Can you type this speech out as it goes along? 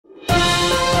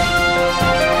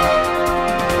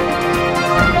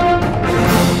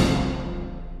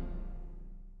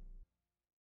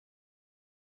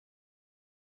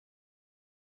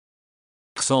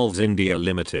Exsolves India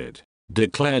Limited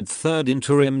declared third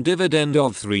interim dividend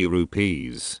of 3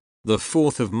 rupees. The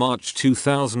 4th of March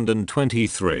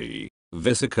 2023,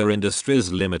 Visakha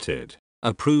Industries Limited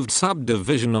approved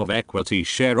subdivision of equity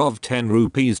share of 10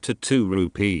 rupees to 2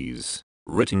 rupees.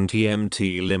 Written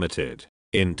TMT Limited.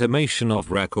 Intimation of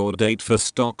record date for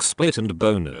stock split and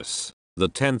bonus. The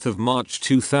 10th of March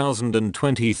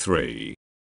 2023.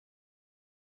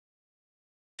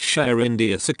 Share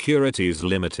India Securities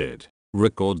Limited.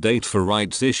 Record date for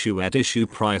rights issue at issue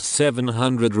price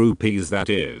 700 rupees, that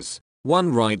is,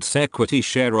 1 rights equity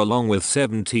share along with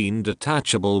 17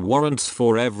 detachable warrants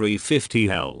for every 50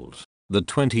 held. The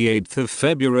 28th of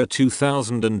February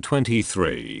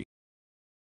 2023.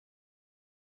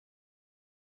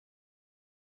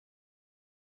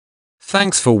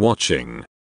 Thanks for watching.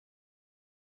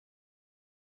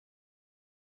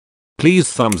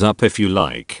 Please thumbs up if you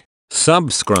like,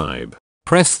 subscribe,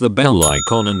 press the bell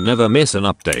icon and never miss an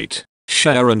update.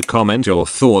 Share and comment your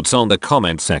thoughts on the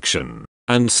comment section.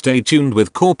 And stay tuned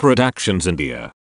with Corporate Actions India.